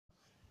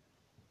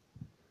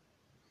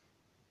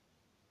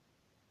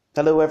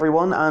Hello,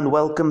 everyone, and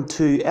welcome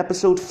to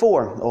episode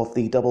 4 of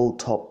the Double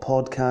Top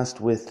podcast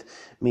with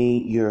me,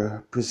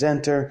 your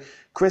presenter,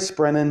 Chris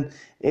Brennan.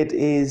 It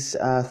is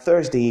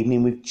Thursday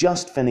evening. We've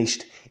just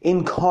finished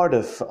in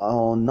Cardiff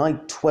on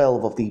night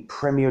 12 of the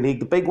Premier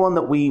League. The big one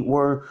that we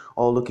were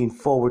all looking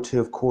forward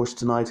to, of course,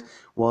 tonight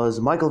was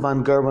Michael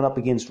van Gerwen up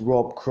against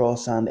Rob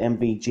Cross, and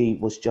MVG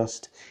was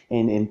just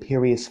in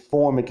imperious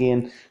form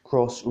again.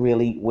 Cross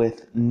really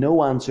with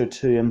no answer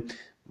to him.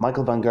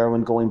 Michael van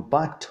Gerwen going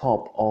back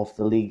top of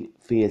the league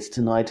phase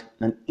tonight.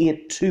 An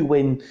 8-2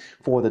 win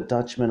for the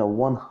Dutchman, a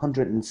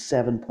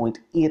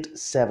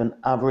 107.87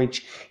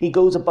 average. He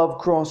goes above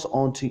Cross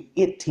onto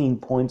 18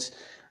 points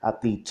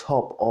at the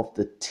top of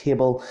the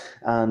table,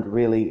 and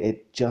really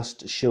it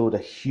just showed a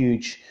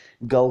huge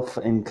gulf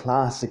in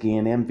class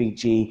again.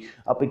 MVG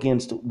up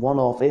against one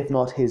of, if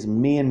not his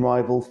main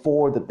rival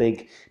for the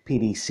big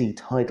PDC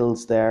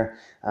titles there,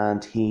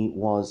 and he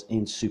was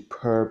in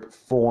superb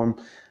form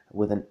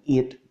with an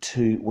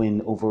 8-2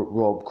 win over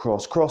Rob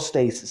Cross. Cross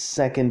stays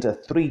second, a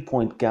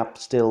 3-point gap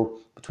still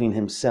between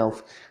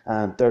himself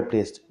and third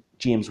placed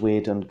James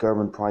Wade and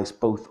Gerwyn Price,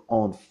 both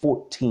on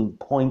 14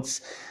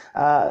 points.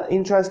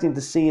 Interesting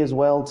to see as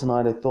well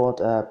tonight, I thought,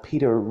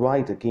 Peter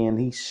Wright again.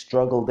 He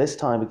struggled this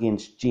time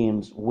against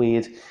James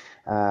Wade.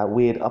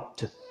 Wade up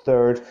to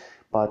third.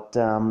 But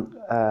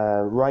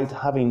Wright,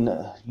 having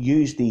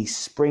used the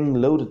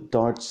spring-loaded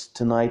darts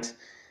tonight,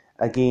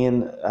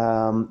 again,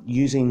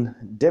 using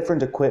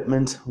different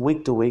equipment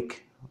week to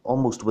week,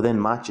 almost within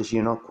matches,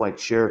 you're not quite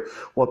sure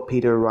what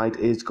Peter Wright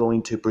is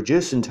going to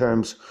produce in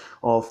terms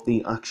of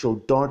the actual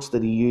darts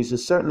that he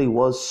uses. Certainly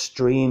was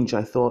strange,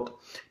 I thought,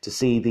 to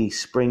see the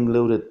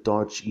spring-loaded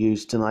darts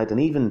used tonight, and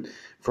even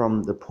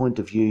from the point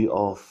of view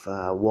of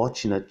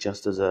watching it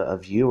just as a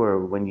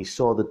viewer, when you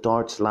saw the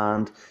darts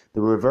land,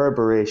 the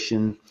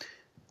reverberation,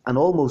 and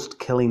almost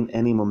killing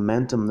any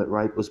momentum that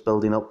Wright was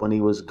building up when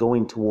he was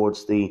going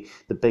towards the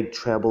big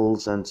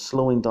trebles and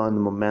slowing down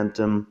the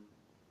momentum.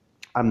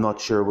 I'm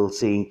not sure we'll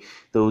see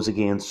those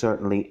again,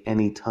 certainly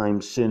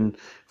anytime soon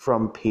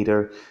from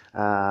Peter,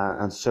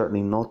 and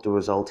certainly not the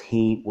result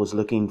he was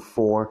looking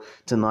for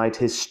tonight.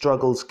 His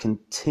struggles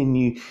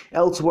continue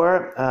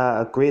elsewhere.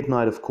 A great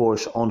night, of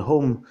course, on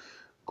home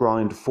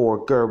ground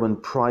for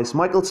Gerwyn Price.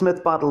 Michael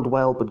Smith battled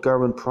well, but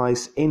Gerwyn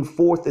Price in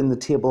fourth in the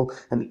table,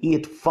 an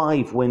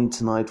 8-5 win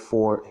tonight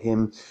for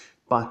him,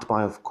 backed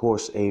by, of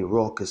course, a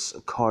raucous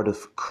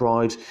Cardiff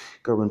crowd.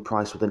 Gerwyn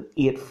Price with an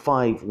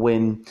 8-5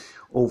 win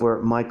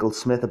over Michael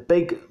Smith. A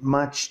big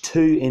match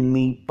too in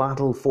the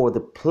battle for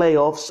the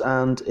playoffs,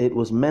 and it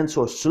was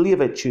Mensur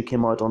Suljovic who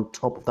came out on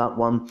top of that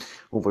one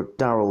over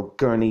Daryl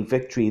Gurney.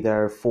 Victory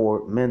there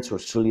for Mensur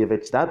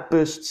Suljovic. That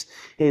boosts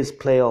his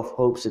playoff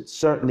hopes. It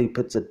certainly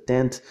puts a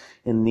dent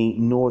in the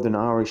Northern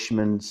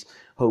Irishman's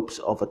hopes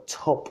of a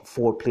top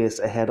 4 place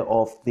ahead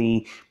of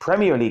the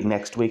Premier League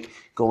next week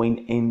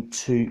going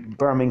into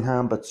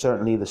Birmingham. But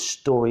certainly the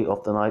story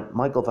of the night,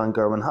 Michael van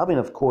Gerwen, having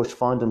of course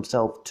found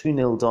himself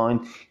 2-0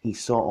 down, he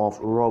saw off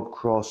Rob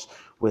Cross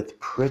with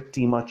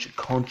pretty much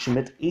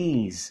consummate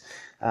ease.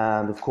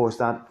 And of course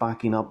that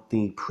backing up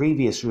the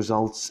previous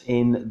results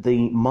in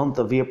the month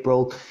of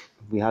April.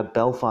 We had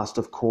Belfast,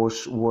 of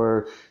course,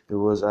 where there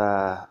was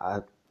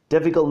a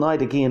difficult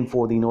night again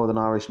for the Northern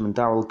Irishman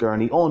Daryl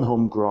Gurney on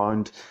home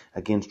ground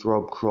against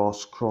Rob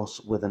Cross.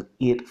 Cross with an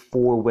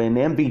 8-4 win.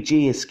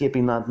 MVG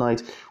escaping that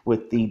night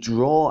with the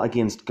draw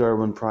against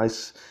Gerwyn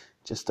Price.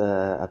 Just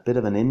a bit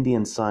of an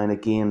Indian sign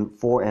again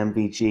for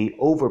MVG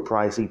over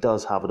Price. He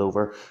does have it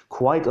over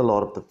quite a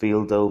lot of the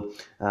field though.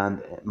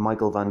 And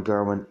Michael van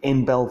Gerwen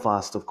in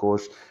Belfast, of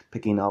course,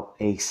 picking up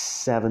a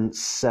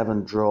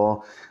 7-7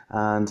 draw.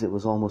 And it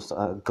was almost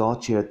a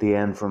gotcha at the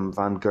end from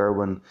van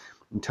Gerwen.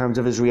 In terms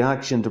of his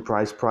reaction to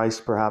Price,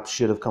 Price perhaps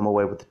should have come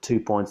away with the 2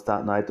 points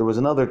that night. There was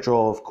another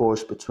draw, of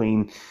course,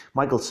 between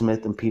Michael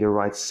Smith and Peter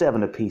Wright,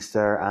 7 apiece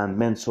there, and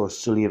Mensur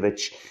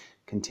Suljovic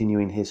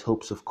continuing his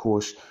hopes, of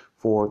course,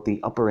 for the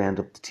upper end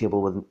of the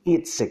table with an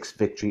 8-6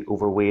 victory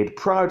over Wade.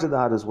 Prior to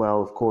that as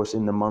well, of course,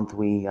 in the month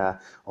we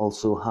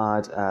also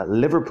had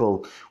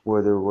Liverpool,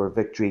 where there were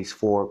victories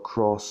for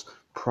Cross,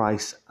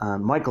 Price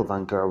and Michael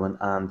van Gerwen,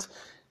 and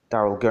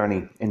Daryl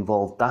Gurney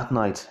involved that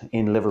night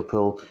in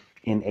Liverpool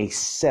in a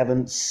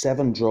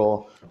 7-7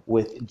 draw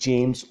with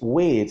James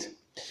Wade.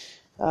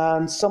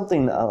 And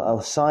something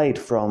aside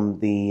from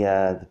the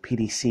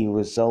PDC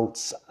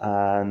results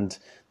and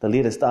the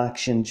latest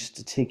action, just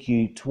to take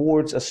you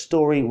towards a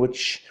story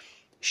which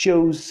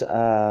shows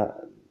the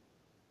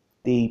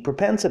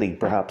propensity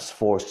perhaps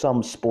for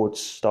some sports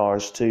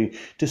stars to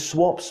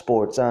swap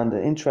sports. And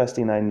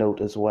interesting, I note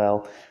as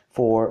well,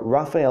 for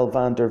Rafael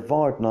van der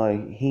Vaart. Now,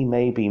 he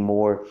may be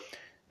more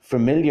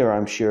familiar,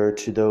 I'm sure,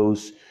 to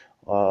those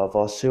of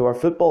us who are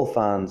football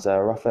fans.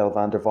 Rafael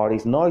van der Vaart,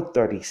 he's now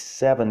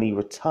 37. He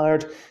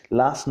retired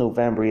last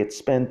November. He had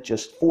spent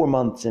just 4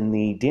 months in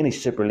the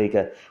Danish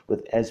Superliga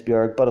with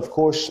Esbjerg. But of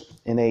course,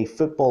 in a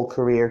football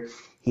career,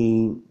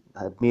 he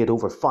had made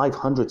over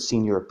 500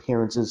 senior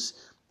appearances,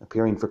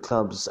 appearing for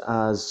clubs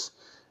as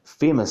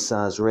famous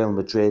as Real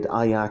Madrid,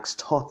 Ajax,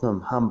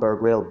 Tottenham,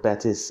 Hamburg, Real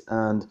Betis,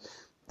 and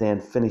then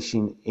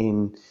finishing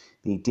in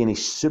the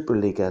Danish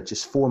Superliga.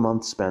 Just 4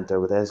 months spent there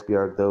with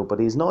Esbjerg though, but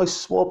he's now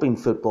swapping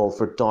football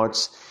for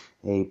darts.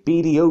 A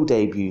BDO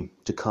debut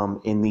to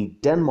come in the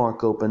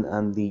Denmark Open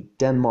and the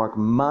Denmark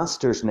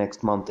Masters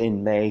next month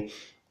in May.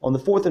 On the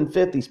 4th and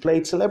 5th, he's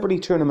played celebrity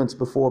tournaments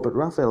before, but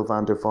Rafael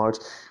van der Vaart,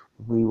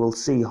 we will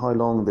see how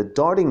long the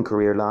darting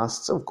career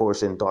lasts. Of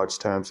course, in darts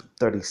terms,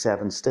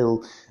 37,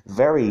 still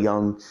very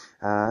young,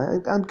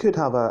 and could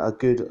have a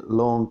good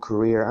long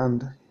career,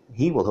 and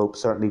he will hope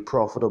certainly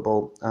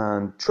profitable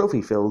and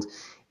trophy filled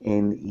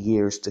in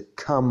years to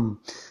come.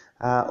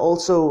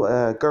 Also,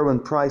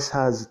 Gerwyn Price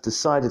has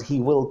decided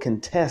he will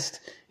contest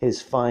his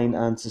fine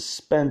and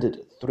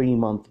suspended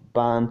 3-month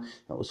ban.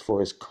 That was for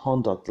his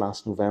conduct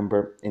last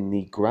November in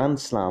the Grand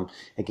Slam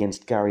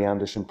against Gary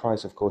Anderson.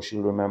 Price, of course,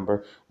 you'll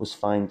remember, was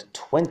fined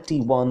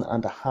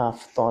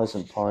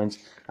 £21,500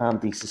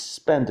 and the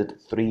suspended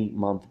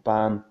 3-month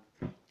ban.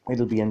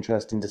 It'll be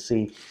interesting to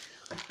see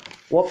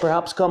what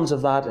perhaps comes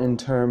of that in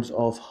terms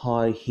of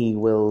how he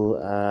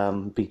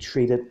will be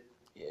treated.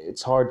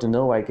 It's hard to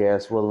know, I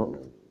guess. Will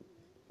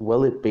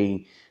it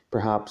be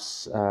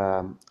perhaps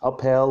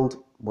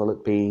upheld? Will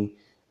it be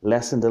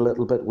lessened a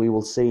little bit? We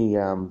will see.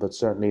 But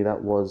certainly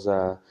that was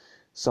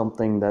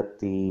something that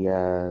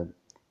the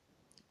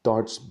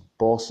darts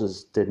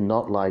bosses did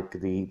not like,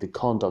 the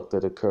conduct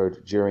that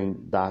occurred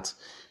during that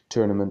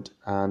tournament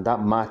and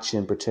that match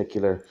in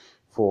particular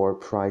for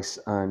Price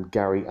and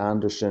Gary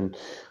Anderson.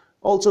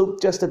 Also,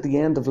 just at the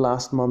end of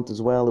last month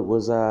as well, it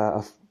was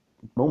a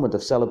moment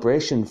of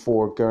celebration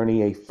for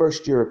Gurney, a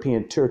first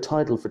European Tour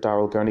title for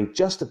Daryl Gurney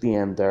just at the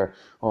end there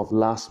of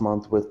last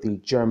month with the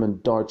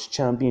German Darts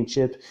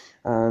Championship,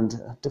 and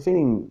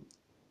defeating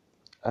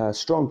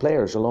strong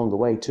players along the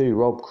way too.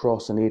 Rob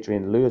Cross and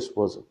Adrian Lewis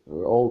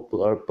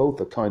are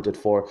both accounted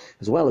for,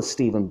 as well as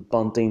Stephen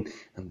Bunting,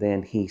 and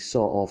then he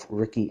saw off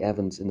Ricky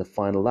Evans in the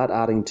final, that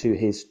adding to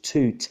his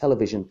 2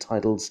 television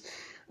titles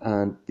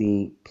and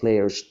the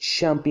Players'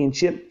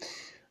 Championship.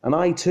 An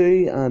eye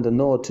too and a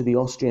nod to the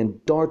Austrian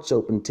Darts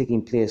Open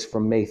taking place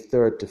from May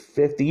 3rd to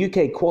 5th. The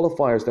UK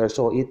qualifiers there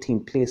saw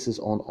 18 places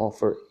on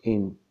offer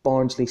in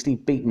Barnsley.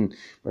 Steve Beaton,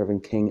 Mervyn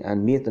King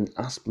and Nathan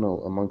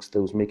Aspinall amongst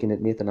those making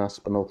it. Nathan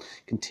Aspinall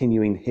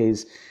continuing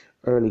his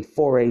early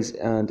forays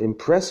and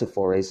impressive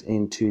forays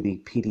into the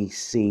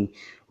PDC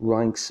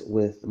ranks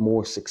with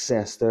more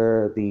success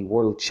there. The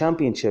World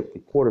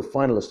Championship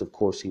quarter-finalist, of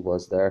course, he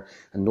was there.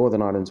 And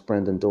Northern Ireland's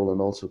Brendan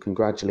Dolan, also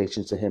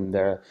congratulations to him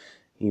there.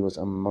 He was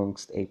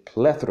amongst a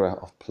plethora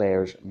of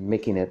players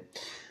making it.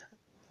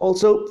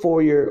 Also,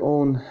 for your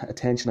own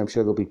attention, I'm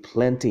sure there'll be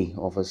plenty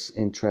of us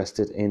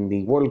interested in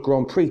the World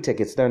Grand Prix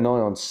tickets. They're now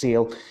on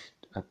sale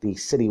at the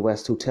City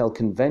West Hotel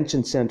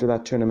Convention Centre.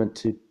 That tournament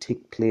to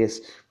take place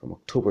from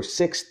October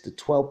 6th to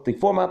 12th. The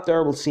format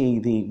there will see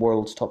the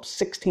world's top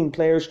 16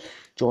 players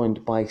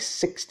joined by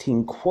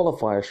 16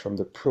 qualifiers from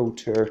the Pro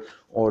Tour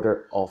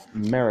Order of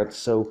Merit.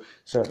 So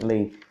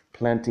certainly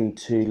plenty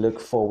to look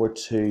forward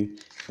to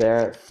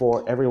there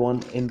for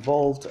everyone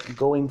involved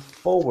going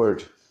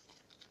forward.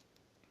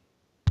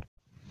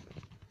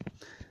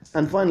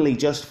 And finally,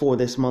 just for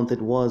this month,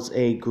 it was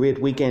a great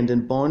weekend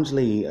in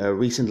Barnsley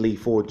recently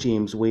for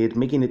James Wade,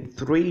 making it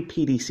 3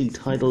 PDC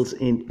titles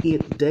in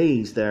 8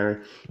 days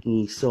there.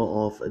 He saw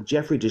off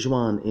Jeffrey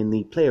DeJuan in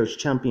the Players'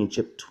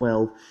 Championship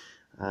 12.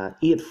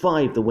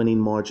 8-5 the winning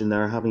margin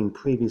there, having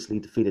previously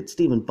defeated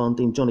Stephen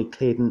Bunting, Johnny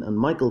Clayton and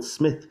Michael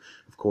Smith,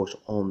 of course,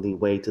 on the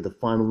way to the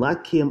final.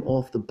 That came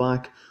off the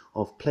back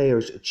of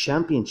Players'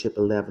 Championship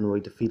 11, where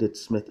he defeated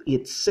Smith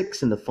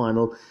 8-6 in the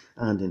final,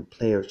 and in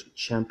Players'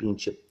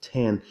 Championship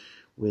 10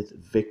 with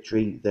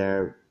victory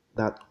there,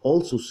 that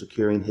also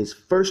securing his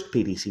first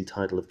PDC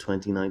title of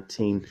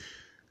 2019,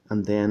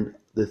 and then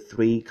the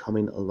 3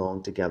 coming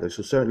along together.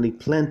 So certainly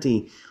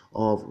plenty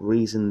of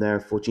reason there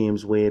for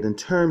James Wade in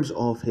terms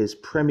of his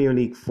Premier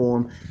League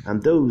form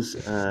and those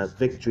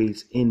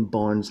victories in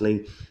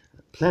Barnsley.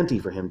 Plenty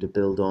for him to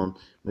build on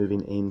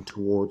moving in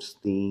towards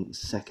the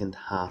second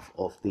half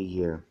of the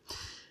year.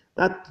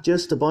 That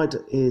just about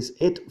is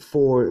it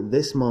for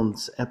this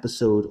month's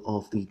episode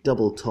of the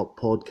Double Top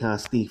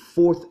Podcast, the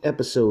 4th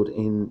episode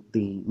in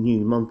the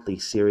new monthly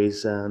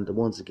series. And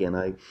once again,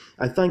 I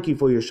thank you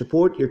for your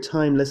support, your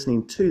time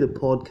listening to the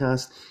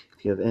podcast.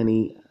 If you have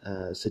any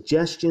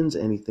suggestions,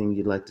 anything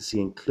you'd like to see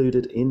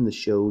included in the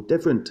show,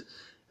 different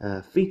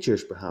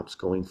features perhaps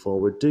going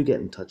forward, do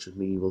get in touch with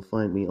me. You will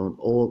find me on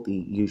all the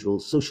usual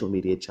social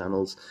media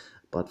channels.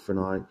 But for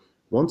now,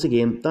 once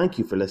again, thank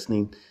you for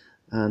listening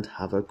and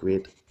have a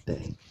great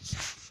day.